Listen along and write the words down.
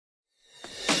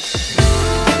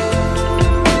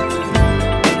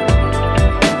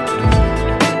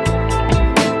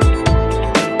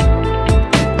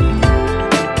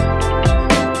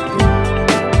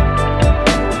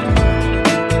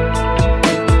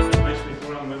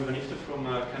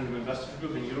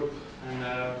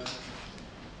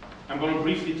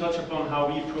briefly touch upon how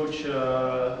we approach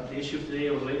the issue of today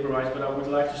of labour rights, but I would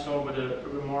like to start with a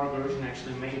remark originally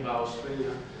actually made by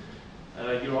Australia.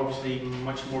 You're obviously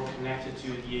much more connected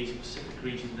to the Asia Pacific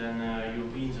region than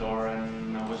Europeans are,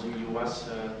 and I was in the US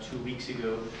 2 weeks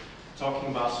ago talking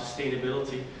about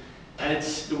sustainability. And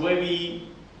it's the way these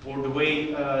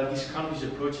countries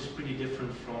approach is pretty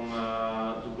different from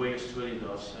the way Australia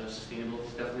does. Sustainability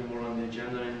is definitely more on the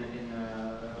agenda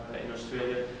in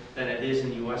Australia than it is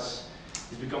in the US.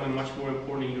 It's becoming much more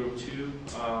important in Europe too,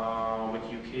 with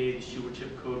UK, the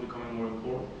Stewardship Code becoming more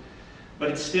important.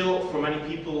 But it's still, for many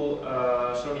people,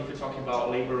 certainly if we're talking about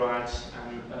labour rights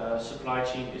and supply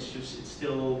chain issues, it's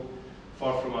still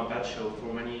far from a bad show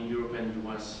for many in Europe and the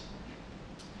US.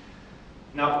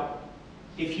 Now,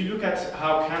 if you look at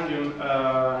how Candriam,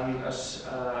 and as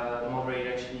the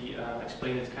moderator actually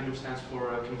explained it, Candriam stands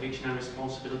for Conviction and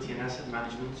Responsibility and Asset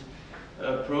Management,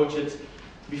 approach it.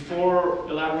 Before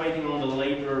elaborating on the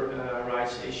labour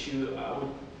rights issue, I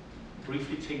would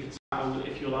briefly take the time,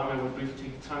 if you allow me, I would briefly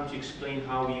take the time to explain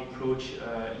how we approach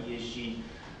ESG.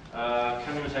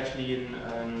 Candriam is actually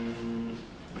an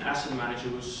asset manager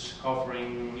who's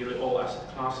covering nearly all asset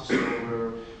classes.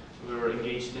 So we're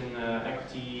engaged in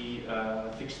equity,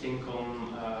 fixed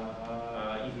income,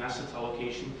 even asset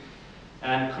allocation.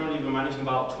 And currently we're managing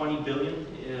about 20 billion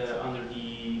under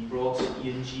the broad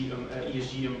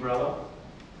ESG umbrella.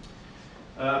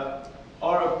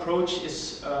 Our approach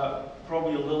is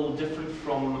probably a little different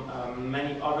from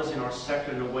many others in our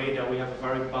sector in a way that we have a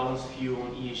very balanced view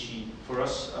on ESG. For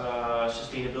us,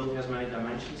 sustainability has many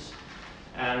dimensions.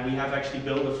 And we have actually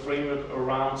built a framework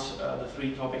around the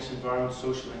three topics: environment,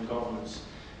 social, and governance.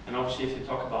 And obviously, if you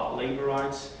talk about labour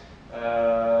rights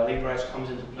comes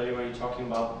into play when you're talking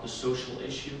about the social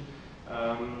issue.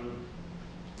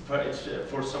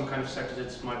 For some kind of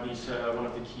sectors, it might be one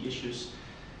of the key issues.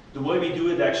 The way we do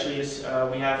it actually is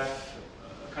we have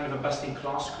kind of a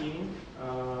best-in-class screening,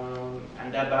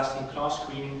 and that best-in-class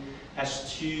screening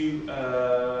has two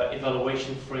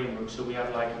evaluation frameworks. So we have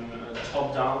like a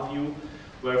top-down view,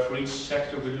 where for each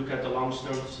sector we look at the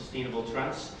long-term sustainable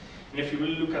trends. And if you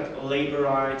really look at labour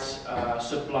rights,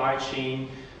 supply chain,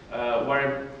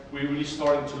 where we're really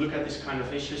starting to look at this kind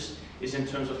of issues is in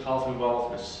terms of health and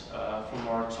wellness from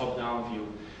our top-down view.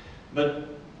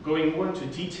 But going more into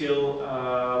detail,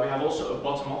 we have also a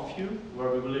bottom-up view, where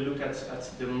we really look at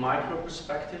the micro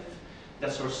perspective.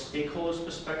 That's our stakeholders'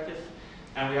 perspective.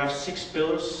 And we have 6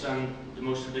 pillars, and the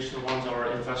most traditional ones are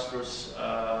investors,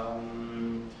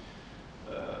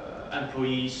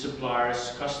 employees,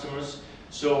 suppliers, customers.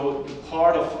 So the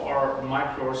part of our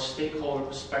micro or stakeholder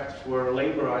perspective where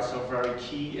labour rights are very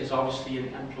key is obviously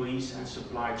in employees and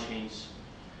supply chains.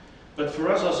 But for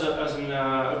us as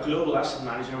a global asset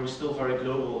manager, and we're still very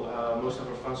global, most of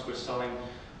our funds we're selling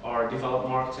are developed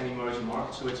markets and emerging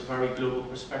markets, so it's a very global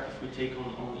perspective we take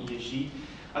on ESG.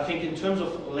 I think in terms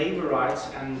of labour rights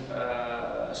and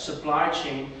supply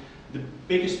chain, the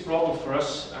biggest problem for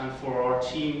us and for our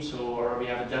team, so we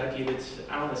have a dedicated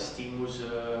analyst team who's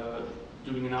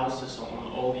doing analysis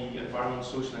on all the environmental,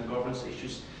 social and governance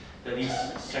issues that these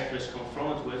sectors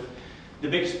confronted with. The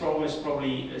biggest problem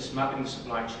is mapping the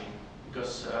supply chain,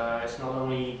 because it's not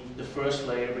only the first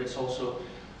layer, but it's also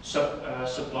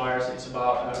suppliers, it's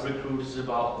about recruiters, it's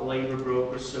about labour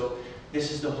brokers. So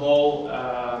this is the whole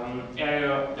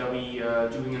area that we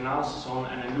doing analysis on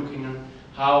and looking at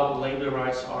how labour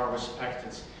rights are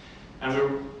respected.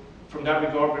 And from that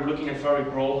regard, we're looking at very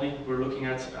broadly. We're looking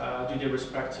at do they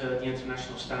respect the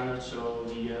international standards, so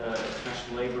the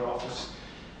International Labour Office,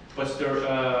 what's their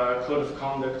code of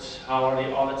conduct, how are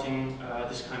they auditing,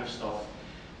 this kind of stuff.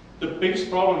 The biggest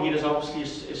problem here is obviously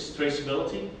is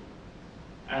traceability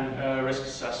and risk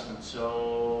assessment.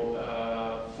 So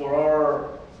for our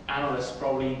analysts,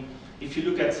 probably if you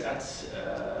look at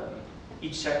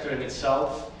each sector in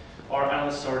itself, our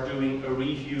analysts are doing a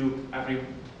review every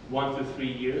 1 to 3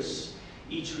 years.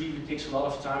 Each review takes a lot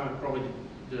of time, and probably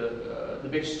the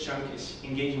biggest chunk is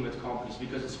engaging with companies,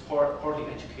 because it's partly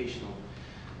educational.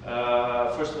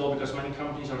 First of all, because many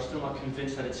companies are still not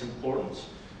convinced that it's important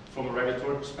from a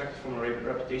regulatory perspective, from a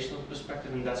reputational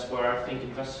perspective, and that's where I think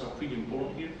investors are pretty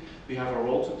important here. We have a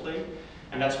role to play,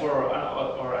 and that's what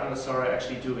our analysts are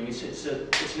actually doing. It's an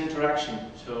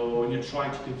interaction. So you're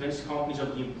trying to convince companies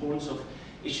of the importance of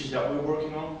issues that we're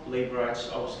working on. Labour rights,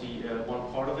 obviously, one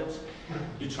part of it.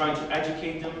 You're trying to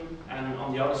educate them, and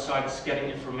on the other side, it's getting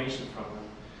information from them.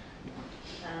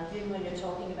 Wim, when you're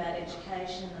talking about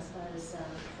education, I suppose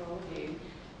for all of you,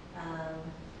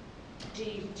 do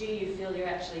you feel you're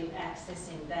actually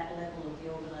accessing that level of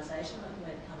the organisation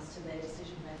when it comes to their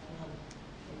decision making on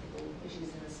ethical issues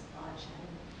in the supply chain?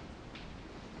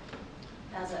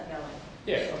 How's that going?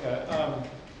 Yeah, okay.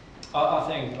 I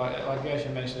think, like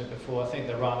Gershon mentioned it before, I think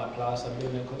the Rana Plaza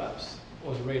building collapse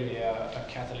was really a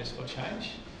catalyst for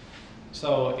change.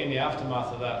 So in the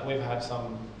aftermath of that, we've had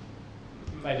some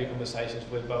major conversations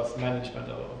with both management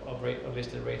of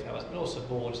listed retailers, but also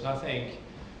boards. And I think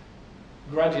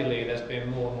gradually there's been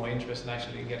more and more interest in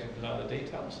actually getting to know the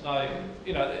details. Now,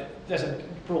 you know, there's a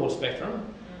broad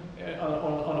spectrum.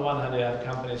 On the one hand, you have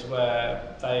companies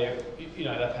where they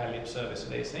pay lip service to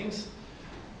these things.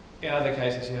 In other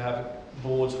cases, you have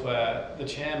boards where the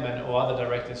chairman or other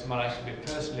directors might actually be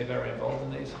personally very involved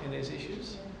in these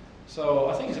issues. So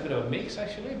I think it's a bit of a mix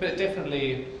actually, but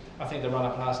definitely I think the Rana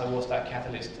Plaza was that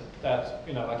catalyst that,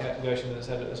 you know, like Gershon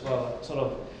said as well, sort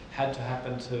of had to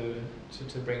happen to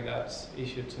bring that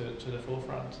issue to the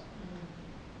forefront.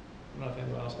 I don't know if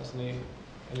anyone else has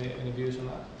any views on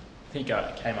that. I think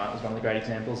Kmart was one of the great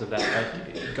examples of that.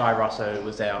 Like, Guy Russo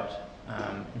was out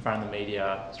in front of the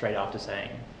media straight after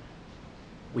saying,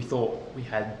 we thought we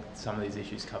had some of these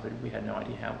issues covered, we had no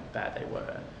idea how bad they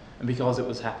were. And because it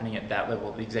was happening at that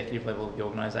level, the executive level of the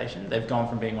organisation, they've gone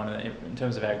from being one of the, in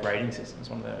terms of our grading systems,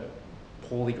 one of the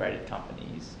poorly graded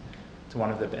companies to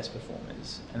one of the best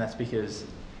performers. And that's because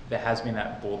there has been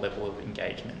that board level of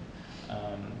engagement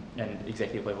and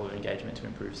executive level of engagement to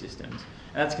improve systems.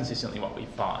 And that's consistently what we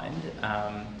find,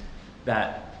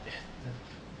 that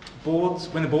boards,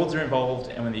 when the boards are involved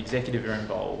and when the executive are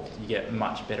involved, you get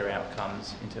much better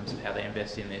outcomes in terms of how they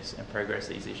invest in this and progress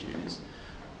these issues.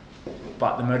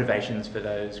 But the motivations for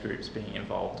those groups being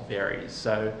involved varies.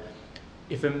 So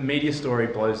if a media story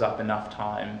blows up enough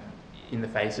time in the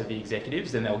face of the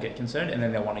executives, then they'll get concerned and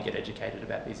then they'll want to get educated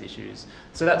about these issues.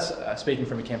 So that's, speaking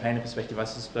from a campaigner perspective, I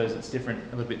suppose it's different,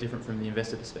 a little bit different from the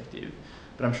investor perspective.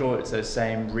 But I'm sure it's those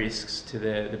same risks to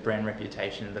the brand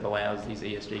reputation that allows these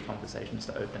ESG conversations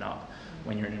to open up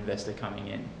when you're an investor coming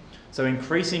in. So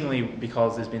increasingly,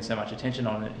 because there's been so much attention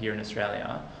on it here in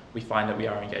Australia, we find that we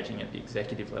are engaging at the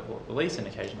executive level at the least and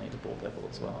occasionally at the board level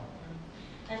as well.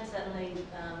 And certainly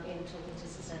in talking to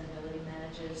sustainability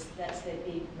managers, that's their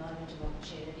big moment of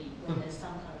opportunity when there's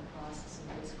some kind of crisis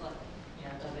and risk, like, you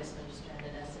know, divestment of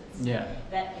stranded assets. Yeah.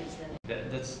 That gives them.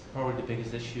 That's probably the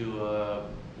biggest issue.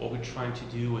 What we're trying to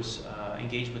do is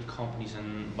engage with companies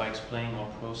and by explaining our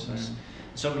process.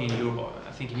 Certainly in Europe,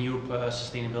 I think in Europe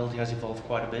sustainability has evolved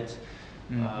quite a bit.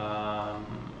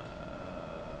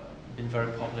 Been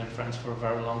very popular in France for a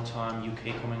very long time,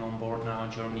 UK coming on board now,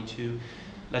 Germany too.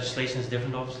 Legislation is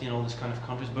different obviously in all these kind of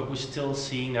countries, but we're still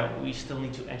seeing that we still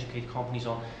need to educate companies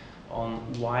on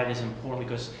why it is important,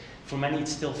 because for many it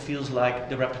still feels like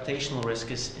the reputational risk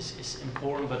is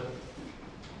important, but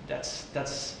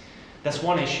that's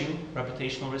one issue,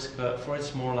 reputational risk, but for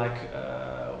it's more like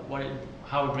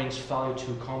how it brings value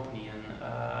to a company,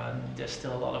 and there's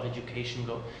still a lot of education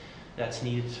that's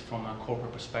needed from a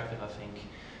corporate perspective, I think.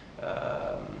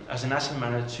 As an asset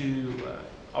manager too,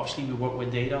 obviously we work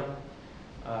with data,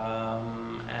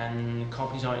 and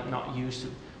companies are not used to,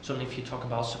 certainly if you talk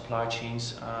about supply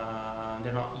chains,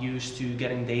 they're not used to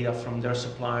getting data from their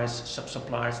suppliers,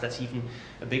 sub-suppliers, that's even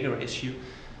a bigger issue.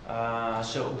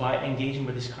 So by engaging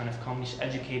with this kind of companies,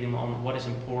 educating them on what is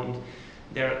important,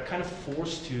 they're kind of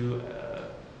forced to,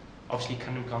 obviously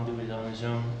Candriam can't do it on his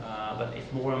own, but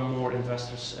if more and more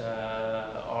investors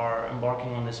are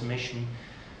embarking on this mission,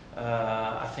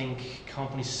 I think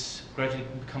companies gradually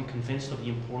become convinced of the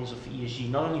importance of ESG,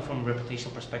 not only from a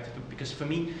reputational perspective, but because for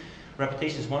me,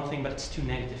 reputation is one thing, but it's too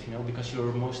negative, you know, because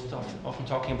you're most often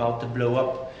talking about the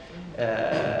blow-up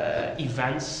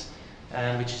events,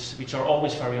 which are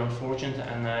always very unfortunate,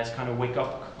 and it's kind of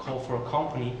wake-up call for a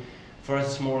company. For us,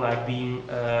 it's more like being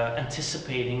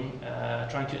anticipating,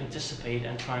 trying to anticipate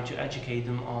and trying to educate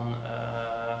them on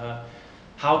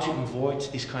how to avoid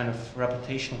these kind of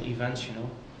reputational events, you know.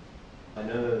 I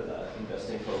know that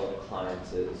investing for a lot of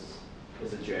clients is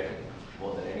a journey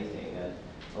more than anything, and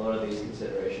a lot of these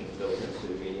considerations are built into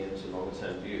medium to longer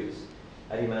term views.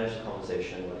 How do you manage the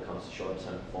conversation when it comes to short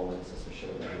term performance,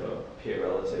 especially when you have a peer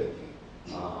relative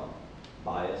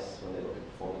bias when they look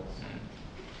at performance?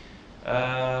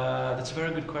 That's a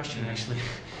very good question, actually.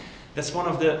 That's one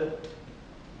of the,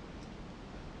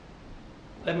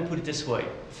 let me put it this way.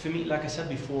 For me, like I said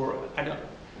before,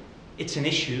 it's an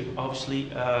issue, obviously.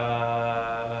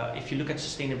 If you look at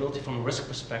sustainability from a risk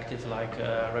perspective, like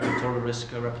regulatory risk,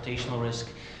 reputational risk,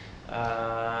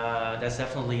 that's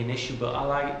definitely an issue, but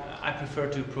I prefer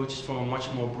to approach it from a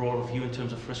much more broader view in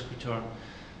terms of risk return.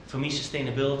 For me,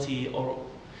 sustainability,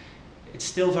 it's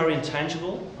still very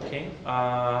intangible, okay,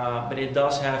 but it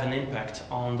does have an impact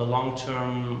on the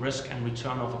long-term risk and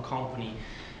return of a company.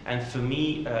 And for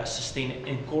me,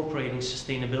 incorporating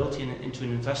sustainability into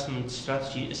an investment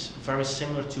strategy is very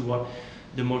similar to what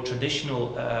the more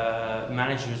traditional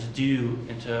managers do.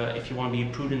 And if you want to be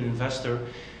a prudent investor,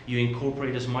 you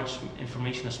incorporate as much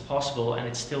information as possible, and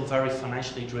it's still very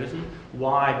financially driven.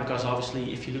 Why? Because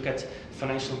obviously, if you look at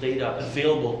financial data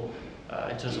available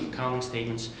in terms of accounting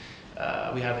statements,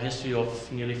 we have a history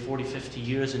of nearly 40-50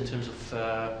 years in terms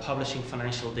of publishing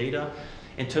financial data.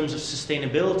 In terms of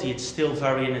sustainability, it's still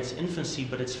very in its infancy,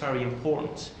 but it's very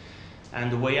important. And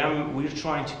the way we're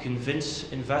trying to convince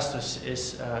investors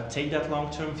is take that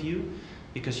long-term view,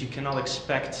 because you cannot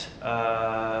expect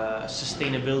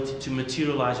sustainability to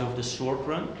materialize over the short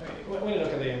run. When you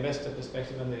look at the investor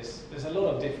perspective on this, there's a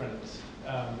lot of different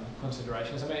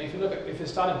considerations. I mean, if your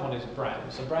starting point is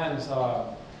brands, so brands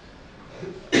are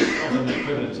often the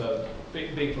equivalent of a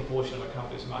big proportion of a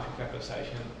company's market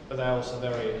capitalization, but they're also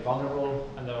very vulnerable,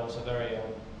 and they're also very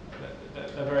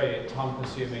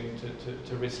time-consuming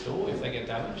to restore if they get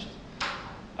damaged.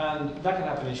 And that can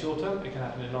happen in short term, it can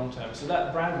happen in long term. So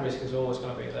that brand risk is always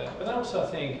going to be there. But I also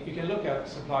think you can look at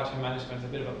supply chain management as a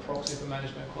bit of a proxy for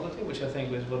management quality, which I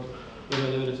think is what we've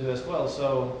alluded to as well.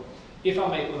 So if I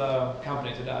meet with a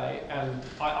company today and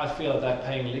I feel that they're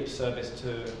paying lip service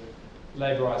to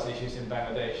labour rights issues in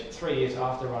Bangladesh 3 years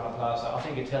after Rana Plaza, I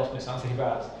think it tells me something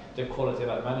about the quality of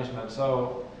that management.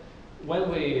 So when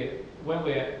we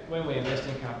invest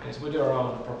in companies, we do our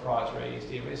own proprietary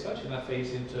ESG research, and that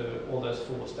feeds into all those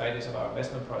 4 stages of our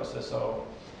investment process. So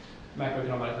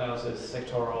macroeconomic analysis,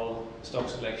 sectoral, stock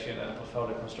selection, and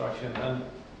portfolio construction. And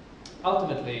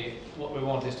ultimately, what we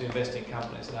want is to invest in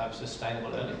companies that have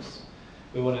sustainable earnings.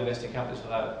 We want to invest in companies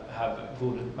that have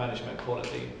good management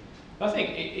quality. I think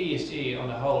ESG on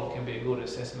the whole can be a good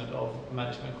assessment of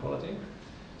management quality.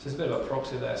 So it's a bit of a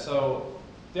proxy there. So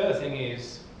the other thing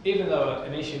is, even though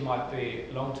an issue might be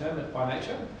long-term by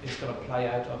nature, it's going to play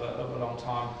out over a long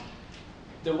time.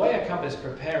 The way a company is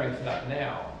preparing for that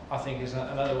now, I think, is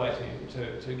another way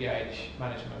to gauge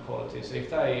management quality. So if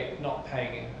they're not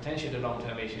paying attention to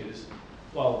long-term issues,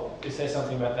 well, it says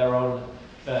something about their own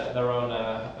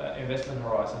investment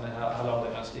horizon and how long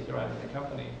they're going to stick around in the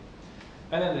company.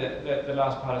 And then the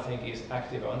last part, I think, is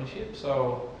active ownership.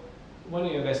 So when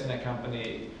you invest in a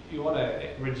company, you want to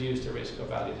reduce the risk of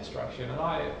value destruction. And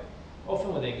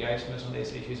often with the engagements on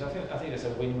these issues, I think it's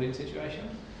a win-win situation.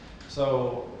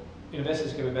 So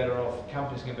investors can be better off,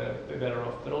 companies can be better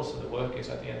off, but also the workers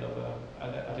at the end of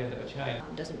a chain.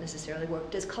 Doesn't necessarily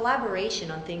work. Does collaboration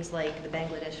on things like the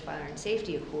Bangladesh Fire and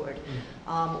Safety Accord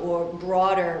or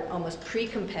broader, almost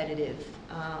pre-competitive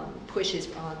pushes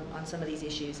on some of these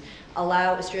issues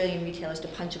allow Australian retailers to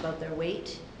punch above their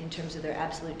weight in terms of their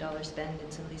absolute dollar spend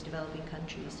in some of these developing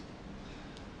countries?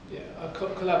 Yeah,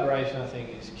 collaboration, I think,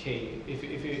 is key. If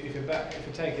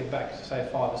you take it back, say,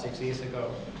 5 or 6 years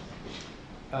ago,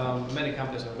 many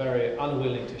companies were very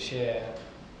unwilling to share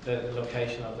the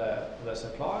location of their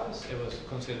suppliers. It was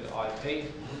considered IP.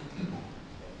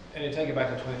 And you take it back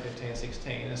to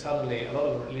 2015-16, and suddenly a lot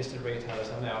of listed retailers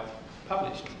have now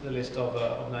published the list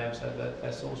of names that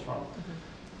they're sourced from.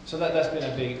 So that's been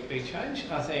a big change.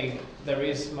 I think there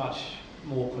is much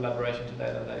more collaboration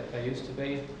today than there used to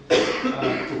be.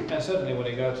 And certainly when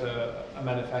you go to a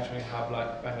manufacturing hub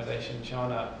like Bangladesh and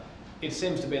China, it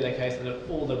seems to be the case that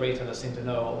all the retailers seem to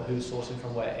know who's sourcing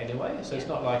from where anyway, so it's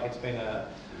not like it's been a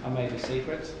major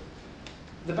secret.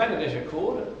 The Bangladesh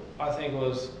Accord, I think,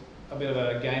 was a bit of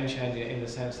a game changer in the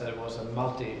sense that it was a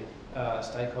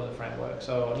multi-stakeholder framework.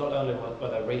 So not only were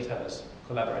the retailers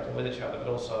collaborating with each other, but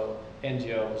also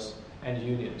NGOs and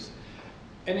unions.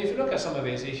 And if you look at some of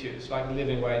these issues, like the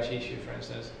living wage issue, for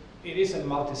instance, it is a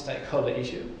multi-stakeholder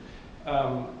issue.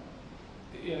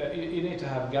 You need to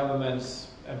have governments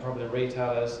and probably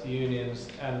retailers, unions,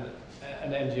 and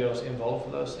NGOs involved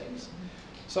for those things.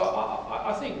 So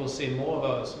I think we'll see more of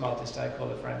those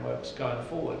multi-stakeholder frameworks going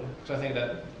forward, because I think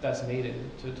that's needed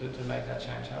to make that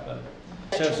change happen.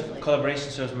 Collaboration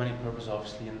serves many purposes,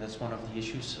 obviously, and that's one of the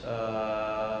issues.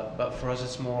 But for us,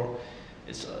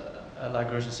 it's like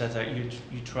Gerson said, that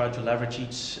you try to leverage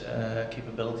each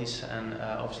capabilities, and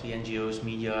obviously NGOs,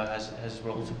 media has a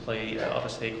role to play, other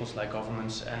stakeholders like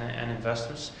governments and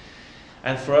investors.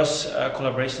 And for us,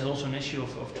 collaboration is also an issue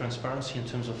of transparency in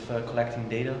terms of collecting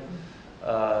data.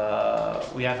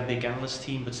 We have a big analyst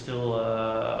team, but still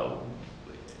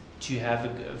to have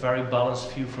a very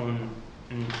balanced view from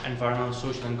an environmental,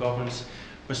 social and governance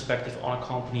perspective on a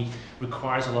company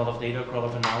requires a lot of data, a lot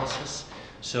of analysis.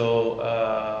 So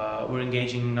we're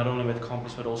engaging not only with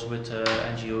companies but also with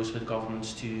NGOs, with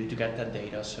governments to get that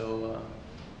data. So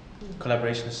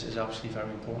collaboration is obviously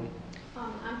very important.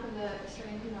 I'm from the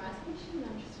Australian Human Rights Commission, and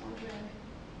I'm just wondering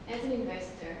as an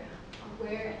investor,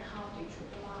 where and how do you draw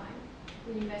the line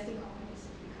when investing in companies to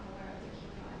become aware of the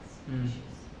human rights issues?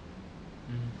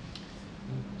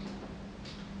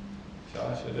 I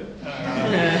should do.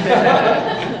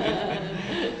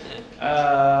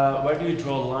 Where do you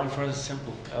draw the line? For us, it's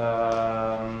simple.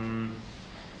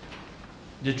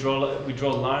 We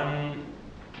draw the line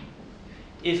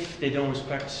if they don't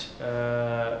respect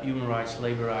human rights,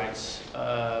 labor rights,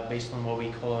 based on what we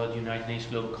call the United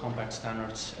Nations Global Compact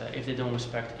standards. If they don't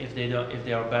respect, if they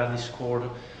are badly scored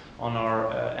on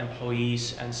our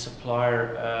employees and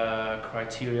supplier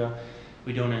criteria,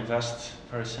 we don't invest.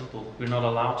 Very simple. We're not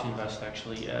allowed to invest,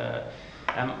 actually.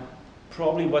 And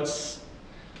probably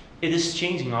it is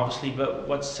changing, obviously, but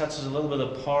what sets us a little bit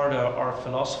apart, our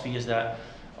philosophy, is that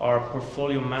our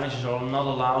portfolio managers are not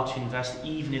allowed to invest,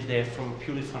 even if they, from a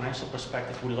purely financial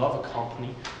perspective, would love a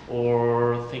company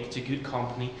or think it's a good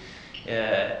company.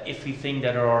 If we think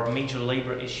that there are major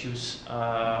labor issues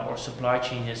or supply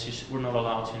chain issues, we're not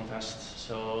allowed to invest.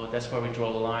 So that's where we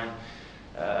draw the line.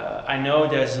 I know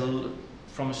there's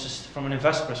from an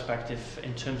investor perspective,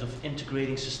 in terms of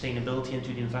integrating sustainability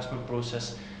into the investment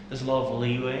process, there's a lot of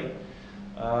leeway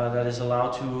that is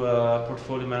allowed to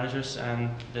portfolio managers,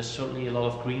 and there's certainly a lot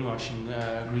of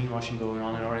greenwashing going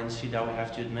on in our industry that we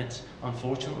have to admit,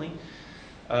 unfortunately.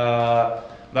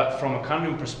 But from a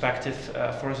Candriam perspective,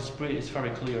 for us it's very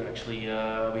clear, actually.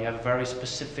 We have a very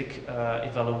specific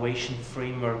evaluation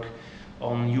framework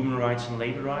on human rights and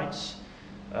labor rights.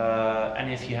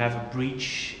 And if you have a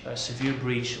breach, a severe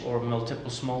breach, or multiple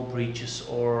small breaches,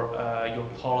 or your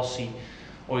policy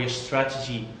or your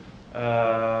strategy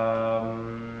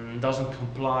doesn't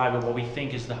comply with what we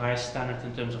think is the highest standard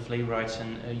in terms of labor rights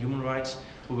and human rights,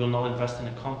 we will not invest in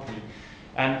a company.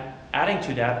 And adding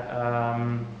to that,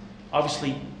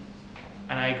 obviously,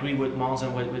 and I agree with Måns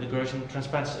and with the Gershon,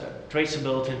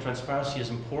 traceability and transparency is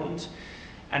important.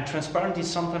 And transparency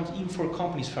sometimes, even for a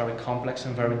company, is very complex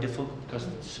and very difficult, because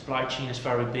the supply chain is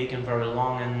very big and very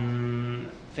long,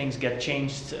 and things get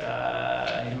changed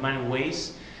in many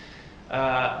ways.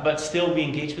 But still, we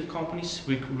engage with companies.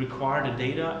 We require the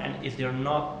data, and if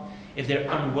they're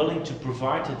unwilling to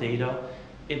provide the data,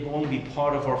 it won't be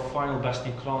part of our final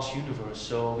best-in-class universe.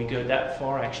 So we go that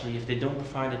far, actually. If they don't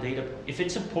provide the data, if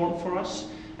it's important for us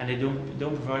and they don't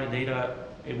provide the data,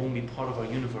 it won't be part of our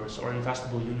universe, our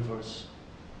investable universe.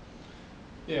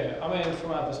 Yeah, I mean,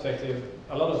 from our perspective,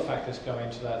 a lot of factors go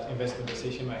into that investment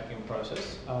decision-making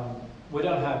process. We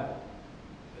don't have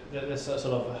the sort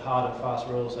of hard and fast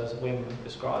rules as Wim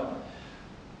described,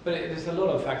 but there's a lot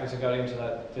of factors that go into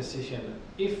that decision.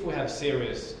 If we have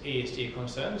serious ESG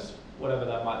concerns, whatever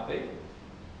that might be,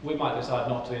 we might decide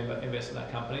not to invest in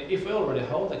that company. If we already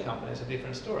hold the company, it's a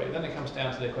different story. Then it comes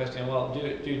down to the question, well,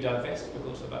 do you divest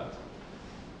because of that?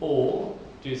 Or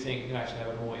do you think you can actually have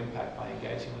a more impact by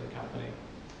engaging with the company?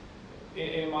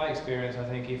 In my experience, I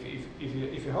think if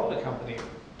you hold a company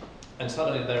and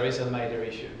suddenly there is a major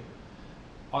issue,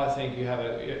 I think you have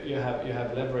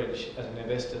leverage as an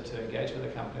investor to engage with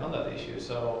the company on that issue.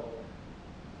 So,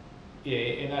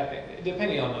 yeah,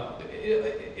 depending on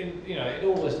it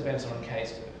always depends on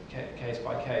case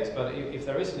by case. But if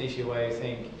there is an issue where you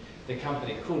think the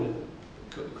company could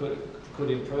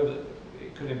improve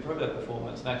their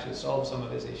performance and actually solve some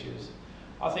of these issues,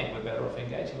 I think we're better off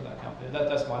engaging with that company.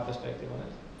 That's my perspective on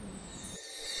it.